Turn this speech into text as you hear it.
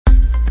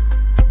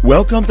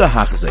Welcome to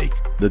Hachzik,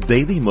 the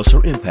Daily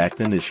Musar Impact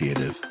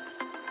Initiative.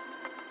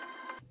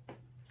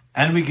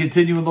 And we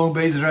continue along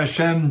Be'ezer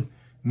Hashem,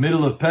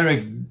 middle of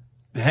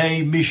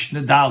Pirkei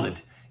Mishnah Dalet,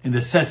 in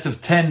the sets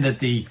of 10 that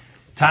the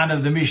Tan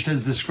of the Mishnah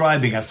is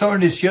describing. Klal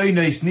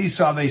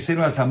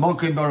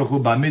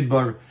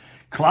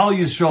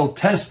Yisrael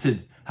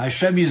tested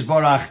Hashem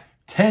Yisbarach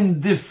 10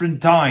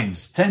 different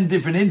times, 10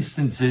 different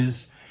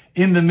instances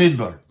in the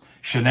Midbar.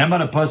 Shenemar,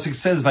 the pasuk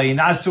says,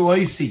 Vayinasu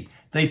oisi,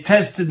 they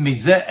tested me,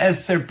 Ze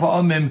eser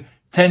pa'amim,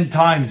 10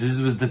 times. This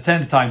was the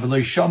 10th time,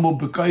 V'lo shamu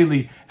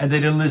b'koili, and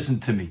they didn't listen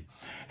to me.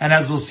 And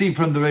as we'll see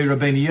from the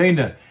Rabbeinu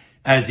Yonah,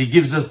 as he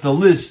gives us the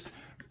list,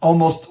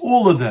 almost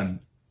all of them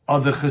are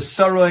the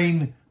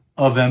chesaron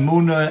of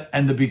emunah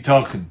and the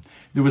bitachon.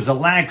 There was a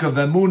lack of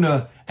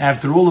emunah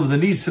after all of the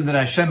nisim that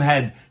Hashem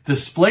had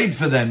displayed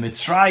for them,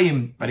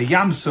 Mitzrayim, but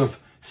Yam Suf,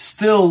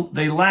 still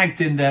they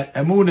lacked in that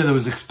emunah that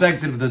was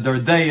expected of the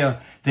Dardeya.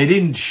 They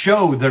didn't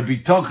show their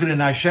bitachon in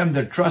Hashem,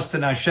 their trust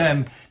in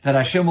Hashem, that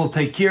Hashem will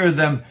take care of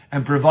them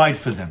and provide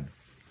for them.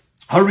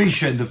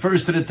 Harisha, the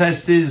first of the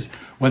test is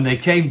when they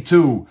came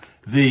to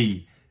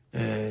the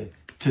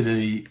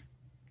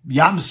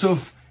Yam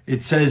Suf,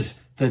 it says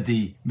that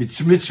the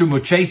Mitzrim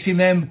were chasing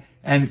them,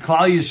 and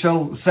Klal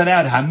Yisrael set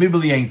out,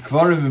 Hamibli ein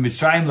kvarim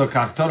v'Mitzrayim lo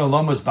kachtono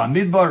lomos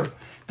b'midbar.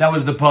 That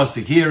was the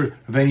pasuk. Here,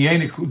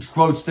 Rabbeinu Yonah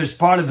quotes, there's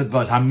part of it,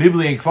 but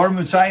Hamibli ein kvarim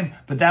v'Mitzrayim,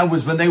 but that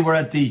was when they were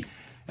at the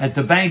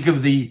bank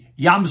of the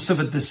Yam Suf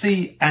at the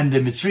sea, and the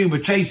Mitzrim were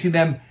chasing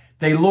them.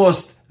 They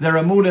lost their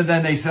emunah.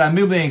 Then they said,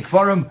 Hamibli ein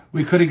kvarim,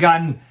 we could have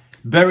gotten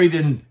buried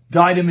and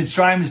died in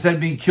Mitzrayim instead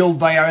of being killed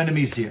by our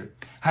enemies here.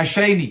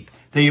 Hasheni,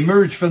 they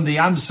emerged from the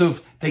Yam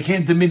Suf, they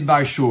came to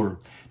Midbar Shur.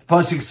 The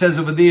pasuk says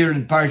over there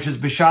in Parshas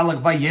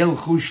Beshalach,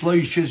 Vayelchu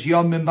shloishes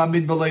yomim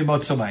b'midbar lo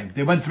yimotzu mayim.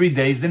 They went 3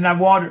 days, didn't have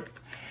water.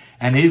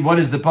 And what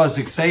does the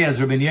pasuk say, as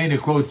Rabbeinu Yonah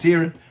quotes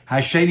here?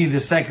 Hasheni,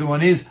 the second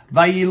one is,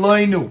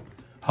 Vayiloinu.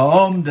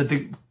 Home, that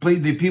the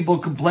people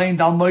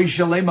complained, Al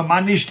Moshe Lema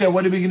Manishte,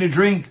 what are we going to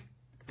drink?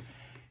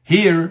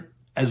 Here,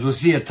 as we'll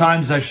see, at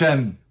times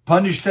Hashem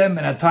punished them,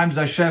 and at times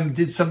Hashem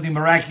did something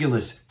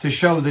miraculous to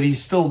show that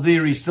He's still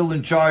there, He's still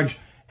in charge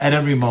at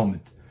every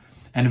moment.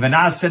 And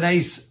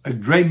V'nasenes, a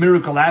great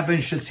miracle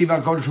happened.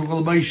 Shetziva Kodesh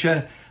Ugol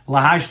Moshe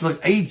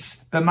lahashlach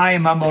eitz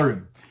b'mayim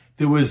hamorim.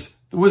 There was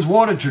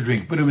water to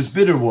drink, but it was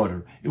bitter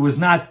water. It was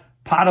not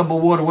potable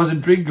water. It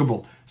wasn't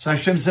drinkable. So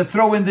Hashem said,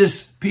 throw in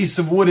this piece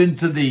of wood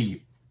into the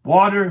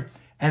water,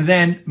 and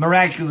then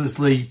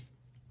miraculously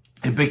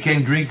it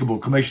became drinkable.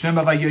 They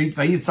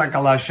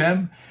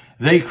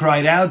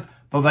cried out,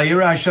 but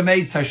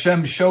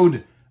Hashem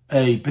showed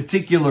a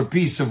particular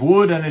piece of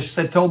wood, and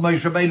it told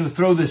Moshe Rabbeinu,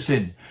 throw this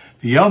in.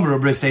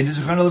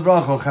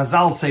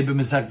 Chazal say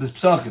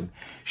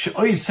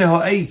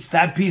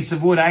that piece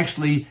of wood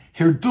actually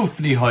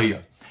herdufni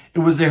hoya. It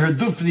was a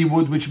herdufni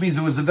wood, which means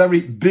it was a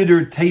very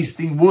bitter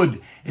tasting wood.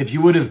 If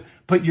you would have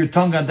put your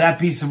tongue on that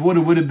piece of wood,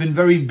 it would have been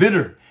very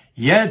bitter.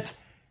 Yet,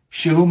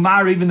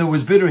 Shehumar, even though it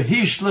was bitter,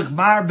 Hishlich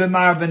mar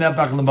b'mar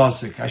b'nepach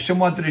l'masik. Hashem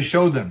wanted to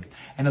show them.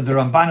 And the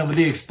Ramban over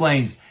there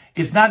explains,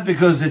 it's not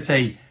because it's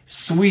a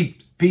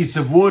sweet piece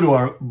of wood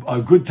or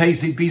a good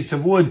tasting piece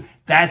of wood,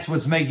 that's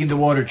what's making the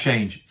water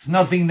change. It's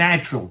nothing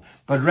natural,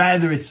 but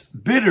rather it's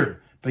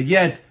bitter. But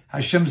yet,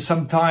 Hashem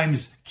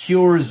sometimes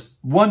cures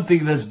one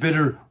thing that's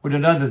bitter with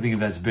another thing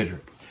that's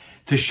bitter,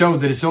 to show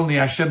that it's only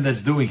Hashem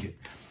that's doing it.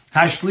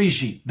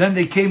 Hashlishi, then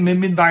they came to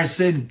Midbar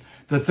Sin.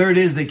 The third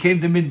is they came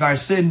to Midbar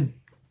Sin,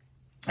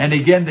 and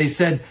again they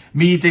said,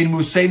 Mi'itein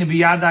Musein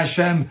b'yad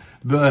Hashem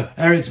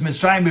b'eretz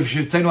Mitzrayim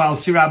b'shivtenu al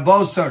sira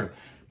bosar.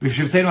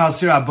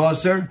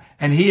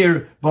 And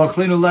here,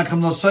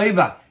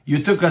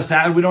 you took us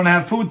out, we don't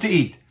have food to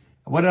eat.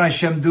 What did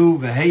Hashem do?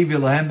 Hashem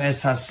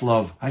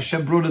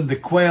brought in the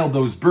quail,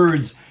 those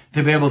birds,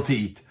 to be able to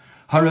eat.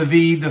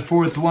 Haravi, the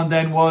fourth one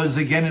then was,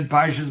 again in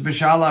Parshas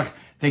Beshalach,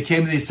 they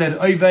came and they said,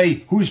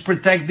 Oivei, who's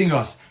protecting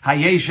us?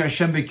 Hayesh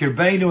Hashem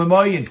b'kirbeinu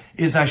emoyin.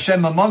 Is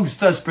Hashem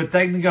amongst us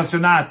protecting us or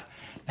not?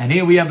 And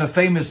here we have a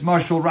famous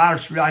mashal.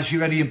 Rashi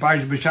already in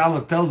Parshas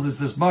Beshalach tells us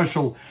this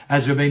mashal,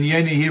 as Rabbeinu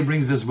Yonah here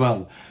brings as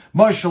well.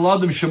 Mashal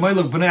Adam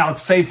Shemoilach b'nei al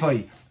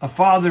Ksefai. A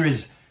father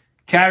is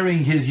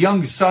carrying his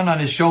young son on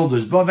his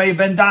shoulders. Bovei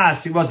ben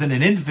das. He wasn't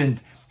an infant.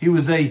 He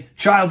was a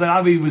child that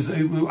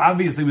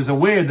obviously was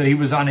aware that he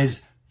was on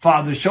his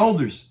father's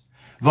shoulders.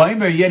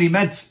 Vaimer, yet he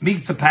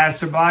meets a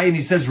passerby and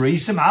he says,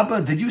 Reisim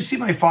Abba, did you see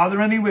my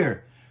father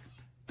anywhere?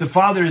 The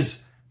father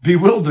is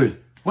bewildered.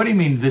 What do you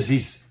mean,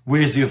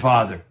 where's your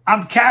father?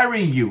 I'm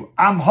carrying you.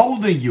 I'm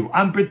holding you.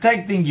 I'm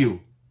protecting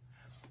you.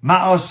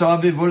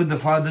 Ma'asaviv, what did the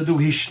father do?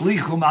 He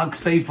shlichum al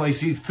ksefais.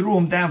 He threw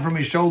him down from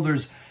his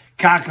shoulders.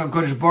 Kaka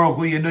Kodesh Baruch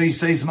Hu, he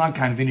says,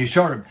 Makan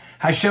v'nisharim.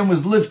 Hashem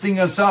was lifting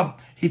us up.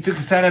 He took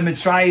us out of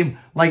Mitzrayim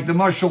like the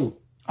mashal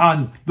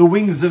on the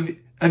wings of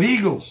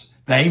eagles.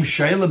 V'aim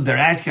shaylim, they're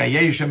asking,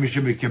 Hayeshem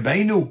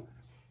Yishim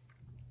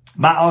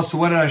Ma'as,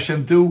 what did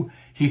Hashem do?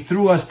 He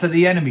threw us to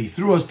the enemy,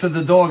 threw us to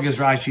the dog, as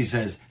Rashi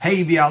says.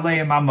 Hey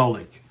v'aleim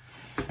amolik.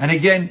 And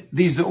again,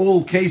 these are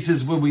all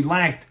cases where we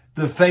lacked the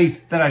the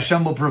faith that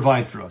Hashem will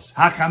provide for us.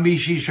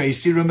 Hakamishi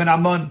sheisiru min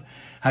amon.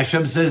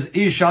 Hashem says,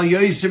 Ishal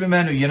yoyser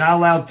mimenu. You're not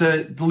allowed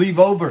to leave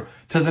over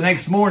to the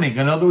next morning.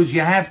 In other words,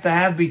 you have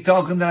to be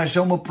talking that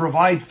Hashem will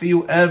provide for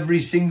you every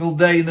single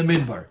day in the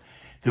midbar.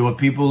 There were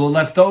people who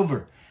left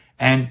over,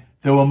 and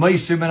there were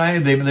meiser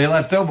minayim. They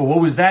left over.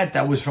 What was that?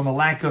 That was from a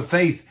lack of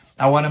faith.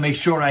 I want to make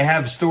sure I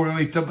have stored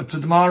away to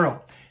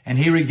tomorrow. And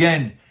here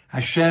again,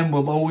 Hashem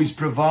will always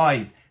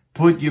provide.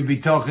 Put your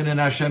bitochen in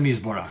Hashem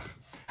Yisborach.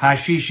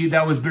 Hashishi,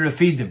 that was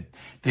Biberfeld.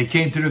 They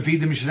came to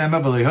Refidim Shnei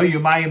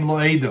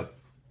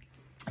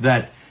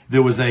that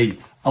there was a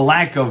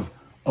lack of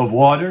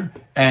water,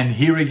 and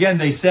here again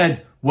they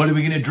said, what are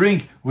we going to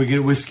drink?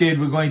 We're scared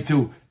we're going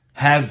to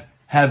have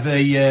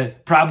a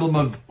problem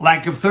of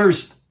lack of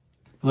thirst.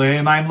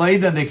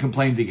 And they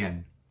complained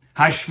again.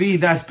 Hashvi,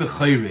 that's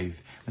Bechayrev.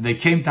 And they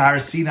came to Har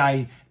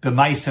Sinai,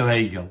 B'maiso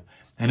Hegel.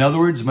 In other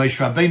words, Moshe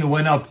Rabbeinu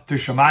went up to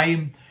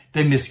Shemayim.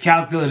 They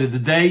miscalculated the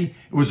day.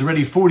 It was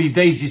already 40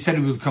 days. He said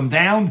it would come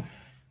down.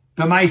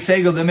 B'maiso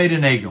Hegel, they made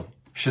an Hegel.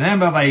 What's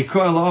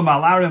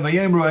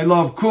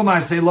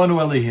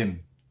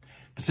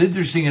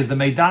interesting is the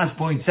Meidas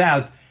points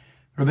out,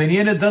 Rabbi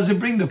Yechiel doesn't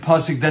bring the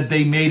pasuk that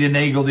they made an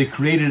egel, they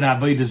created an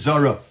avodah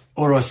zarah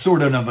or a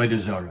sort of avodah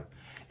zarah.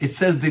 It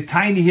says the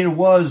tiny here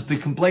was, the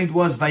complaint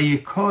was,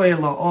 Vayikoel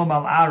la'om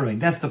al arein.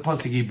 That's the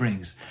pasuk he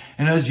brings.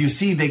 And as you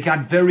see, they got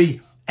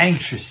very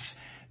anxious.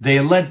 They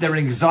let their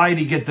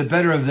anxiety get the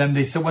better of them.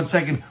 They said, 1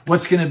 second,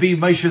 what's going to be?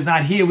 Moshe's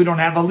not here. We don't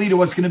have a leader.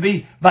 What's going to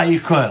be?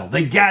 Vayikoel.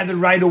 They gathered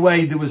right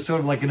away. There was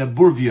sort of like an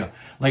aburvia,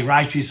 like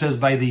Rashi says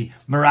by the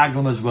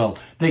Meraglim as well.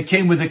 They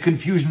came with a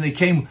confusion. They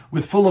came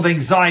with full of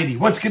anxiety.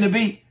 What's going to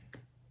be?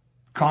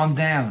 Calm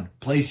down.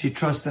 Place your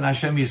trust in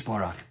Hashem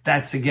Yisborach.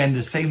 That's again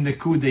the same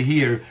Nakuda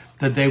here,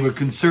 that they were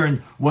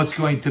concerned what's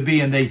going to be,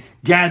 and they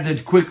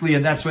gathered quickly,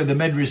 and that's why the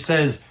Medrash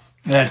says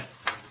that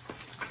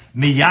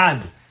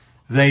miyad,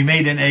 they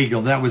made an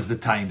egel. That was the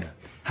taina.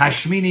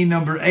 Hashmini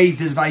number 8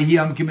 is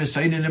Vayhiyam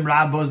Kimisainim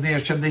Rabos Ne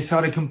Hashem. They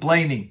started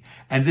complaining,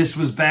 and this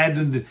was bad.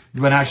 And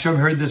when Hashem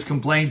heard this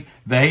complaint,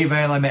 here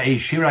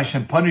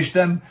Hashem punished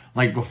them,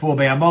 like before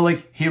by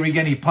Amalek. Here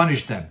again, He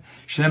punished them.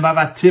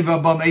 That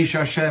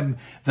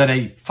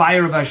a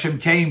fire of Hashem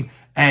came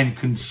and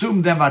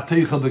consumed them,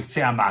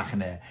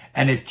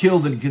 and it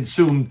killed and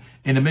consumed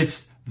in the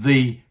midst of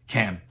the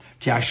camp.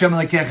 Hashem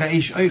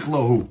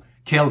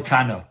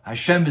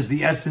is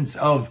the essence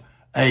of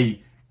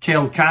a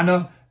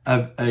Kelkana,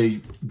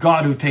 a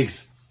God who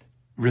takes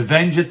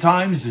revenge at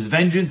times, His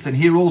vengeance, and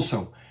here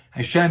also,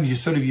 Hashem, you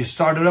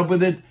started up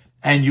with it,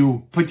 and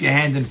you put your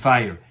hand in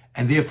fire,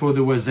 and therefore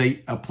there was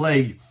a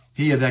plague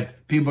here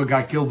that people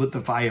got killed with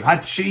the fire.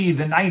 Hatshi,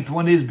 the 9th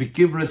one is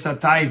Bekivras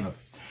Hataiva.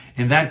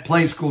 In that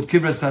place called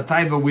Kivras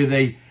Hataiva, where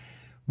they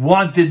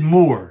wanted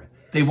more.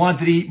 They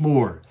wanted to eat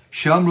more.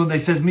 Shamrun,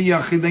 they says,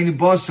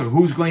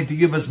 who's going to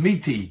give us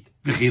meat to eat?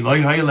 They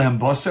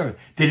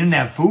didn't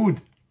have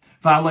food.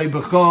 They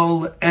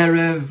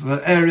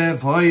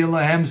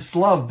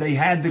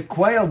had the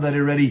quail that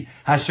already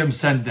Hashem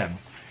sent them.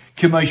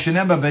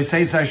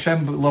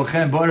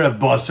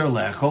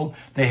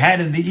 They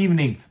had in the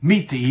evening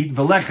meat to eat,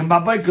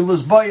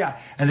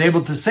 and they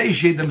able to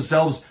satiate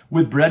themselves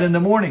with bread in the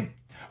morning.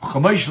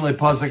 Just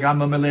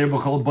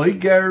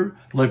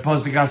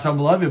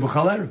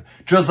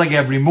like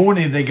every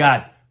morning they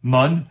got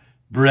mun,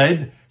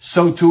 bread,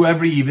 so too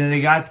every evening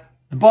they got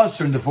the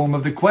basar in the form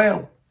of the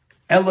quail.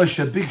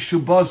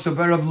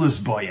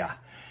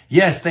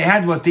 Yes, they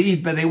had what to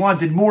eat, but they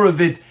wanted more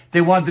of it.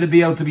 They wanted to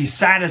be able to be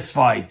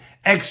satisfied.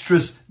 Extra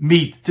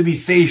meat, to be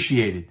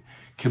satiated.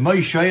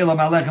 Just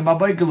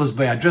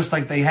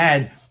like they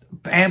had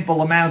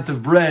ample amount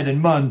of bread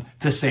and mun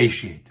to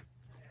satiate.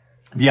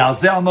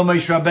 Says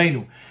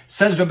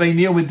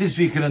Rabbeinu, with this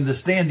we can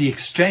understand the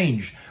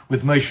exchange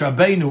with Moshe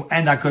Rabbeinu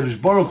and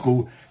HaKadosh Baruch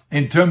Hu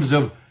in terms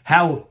of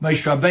how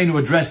Moshe Rabbeinu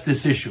addressed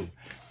this issue.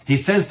 He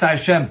says to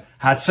Hashem,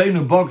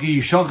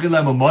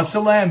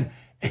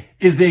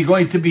 is there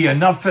going to be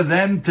enough for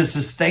them to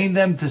sustain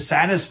them, to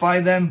satisfy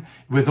them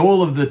with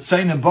all of the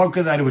tzayin and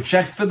baka that it would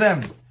check for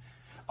them?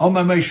 In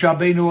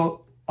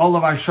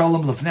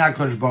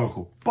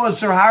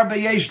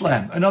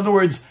other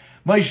words,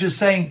 Moshe is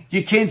saying,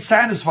 you can't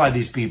satisfy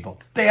these people.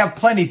 They have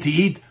plenty to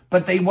eat,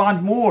 but they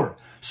want more.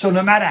 So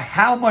no matter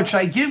how much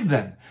I give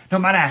them, no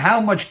matter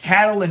how much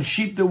cattle and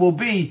sheep there will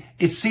be,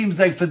 it seems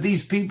like for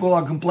these people who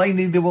are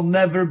complaining, there will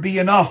never be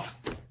enough.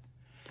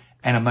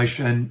 And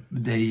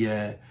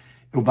they're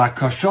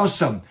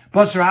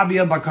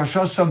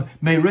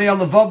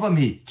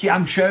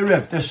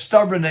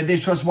stubborn and they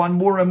just want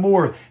more and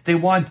more. They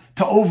want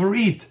to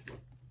overeat.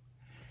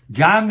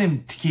 Their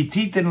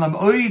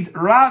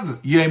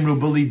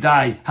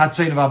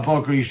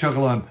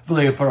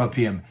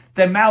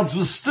mouths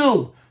will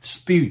still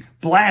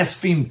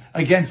blaspheme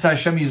against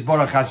Hashem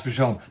Yisborach Chas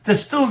v'Shalom. They're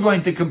still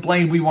going to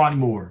complain, we want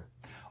more.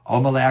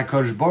 I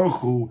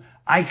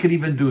could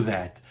even do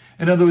that.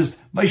 In other words,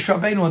 Moshe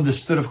Rabbeinu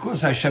understood, of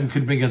course Hashem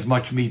could bring as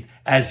much meat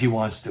as he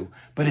wants to.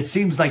 But it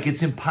seems like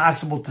it's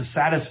impossible to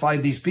satisfy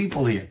these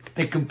people here.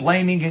 They're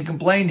complaining and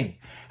complaining.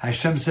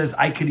 Hashem says,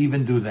 I could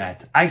even do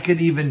that. I could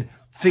even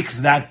fix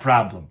that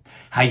problem.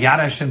 Hayar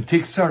Hashem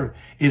Tiksar,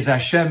 is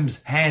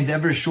Hashem's hand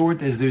ever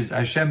short? Is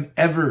Hashem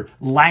ever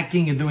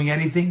lacking in doing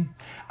anything?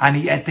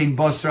 Ani etein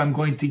basar, I'm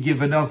going to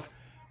give enough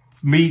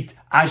meat.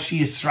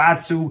 Ashi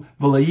Yisratzu,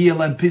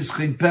 v'layil and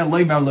pischin pe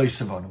loymar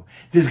loysavonu.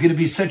 There's going to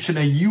be such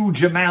a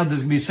huge amount,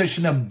 there's going to be such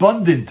an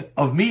abundant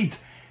of meat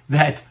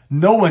that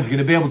no one's going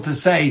to be able to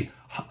say,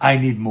 I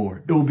need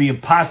more. It will be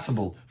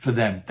impossible for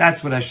them.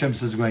 That's what Hashem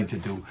says is going to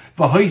do.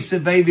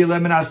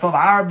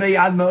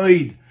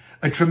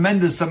 A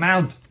tremendous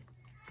amount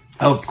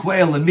of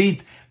quail and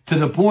meat, to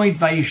the point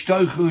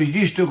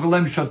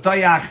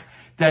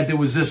that there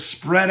was just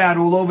spread out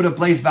all over the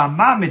place. Even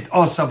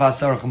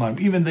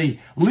the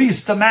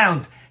least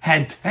amount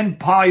had 10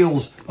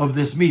 piles of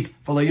this meat.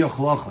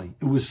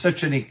 It was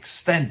such an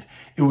extent,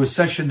 it was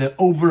such an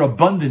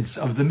overabundance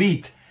of the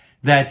meat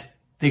that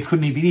they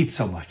couldn't even eat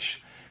so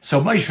much. So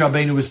Moshe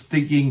Rabbeinu was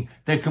thinking,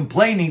 they're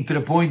complaining to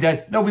the point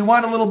that, no, we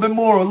want a little bit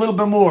more, a little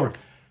bit more.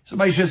 So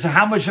Moshe says,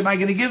 how much am I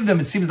going to give them?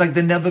 It seems like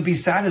they'll never be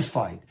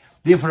satisfied.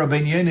 Therefore,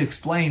 Rabbeinu Yonah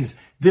explains,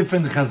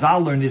 different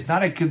Chazal learn, it's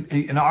not a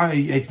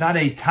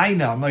taina,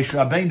 Moshe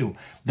Rabbeinu,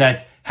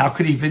 that how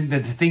could he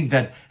think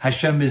that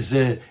Hashem is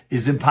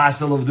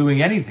impossible of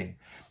doing anything?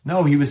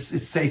 No,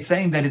 it's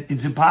saying that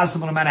it's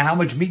impossible no matter how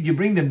much meat you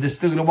bring them, they're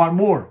still going to want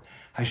more.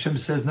 Hashem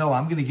says, no,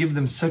 I'm going to give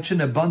them such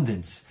an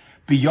abundance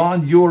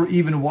beyond your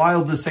even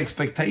wildest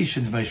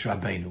expectations, Moshe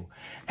Rabbeinu.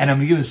 And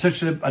I'm giving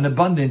such an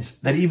abundance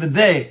that even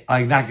they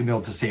are not going to be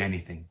able to say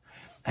anything.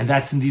 And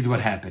that's indeed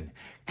what happened.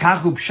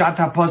 Kachu Pshat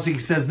HaPosik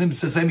says,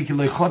 Moshe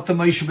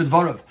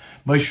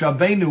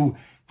Rabbeinu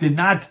did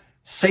not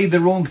say the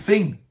wrong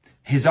thing.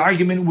 His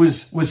argument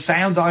was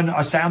sound,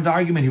 a sound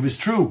argument. He was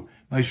true.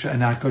 And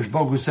HaKadosh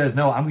Baruch Hu says,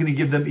 no, I'm going to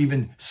give them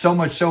even so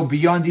much so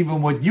beyond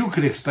even what you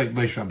could expect,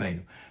 Moshe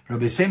Rabbeinu.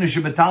 Rabbi Seinu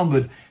Sheba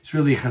Talmud, it's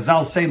really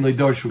Chazal say,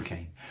 Leidor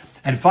Shukein.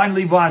 And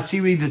finally,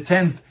 Va'asiri,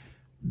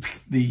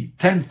 the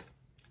 10th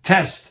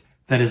test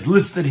that is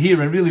listed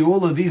here, and really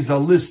all of these are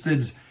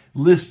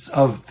lists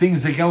of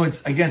things that go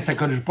against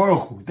HaKadosh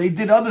Baruch Hu. They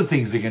did other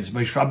things against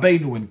Moshe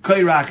Rabbeinu and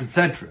Koirach,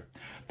 etc.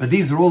 But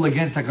these are all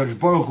against HaKadosh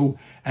Baruch Hu,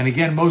 and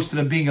again, most of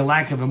them being a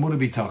lack of Emunah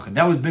B'Tachon.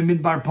 That was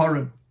B'Midbar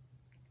Parim,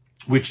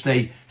 which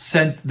they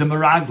sent the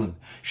Meraglim,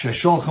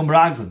 Shesholchim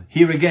Meraglim.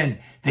 Here again,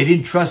 they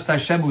didn't trust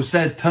Hashem, who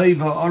said,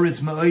 Toiva Oretz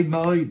Ma'od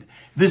Ma'od.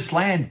 This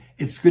land,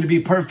 it's going to be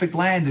perfect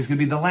land. It's going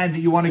to be the land that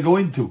you want to go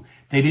into.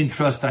 They didn't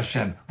trust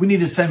Hashem. We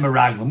need to send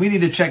Meraglim. We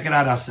need to check it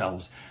out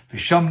ourselves.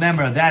 V'sham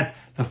Nemer, that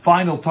the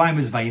final time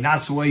is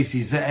Vayinasu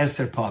Oisi Ze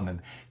Eser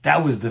Pamim.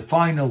 That was the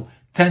final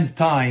 10th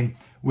time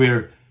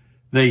where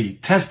they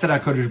tested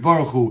HaKadosh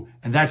Baruch Hu,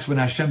 and that's when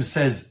Hashem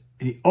says,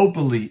 he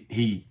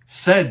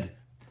said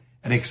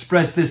and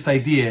expressed this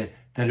idea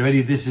that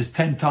already this is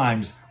 10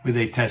 times where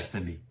they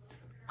tested me.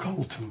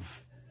 Kol Tuv.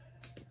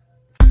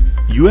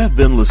 You have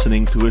been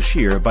listening to a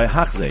shir by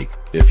Hachzeik.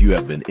 If you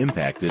have been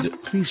impacted,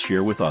 please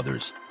share with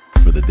others.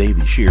 For the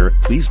daily shir,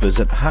 please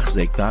visit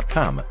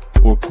Hachzeik.com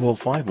or call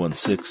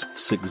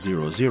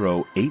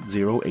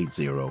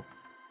 516-600-8080.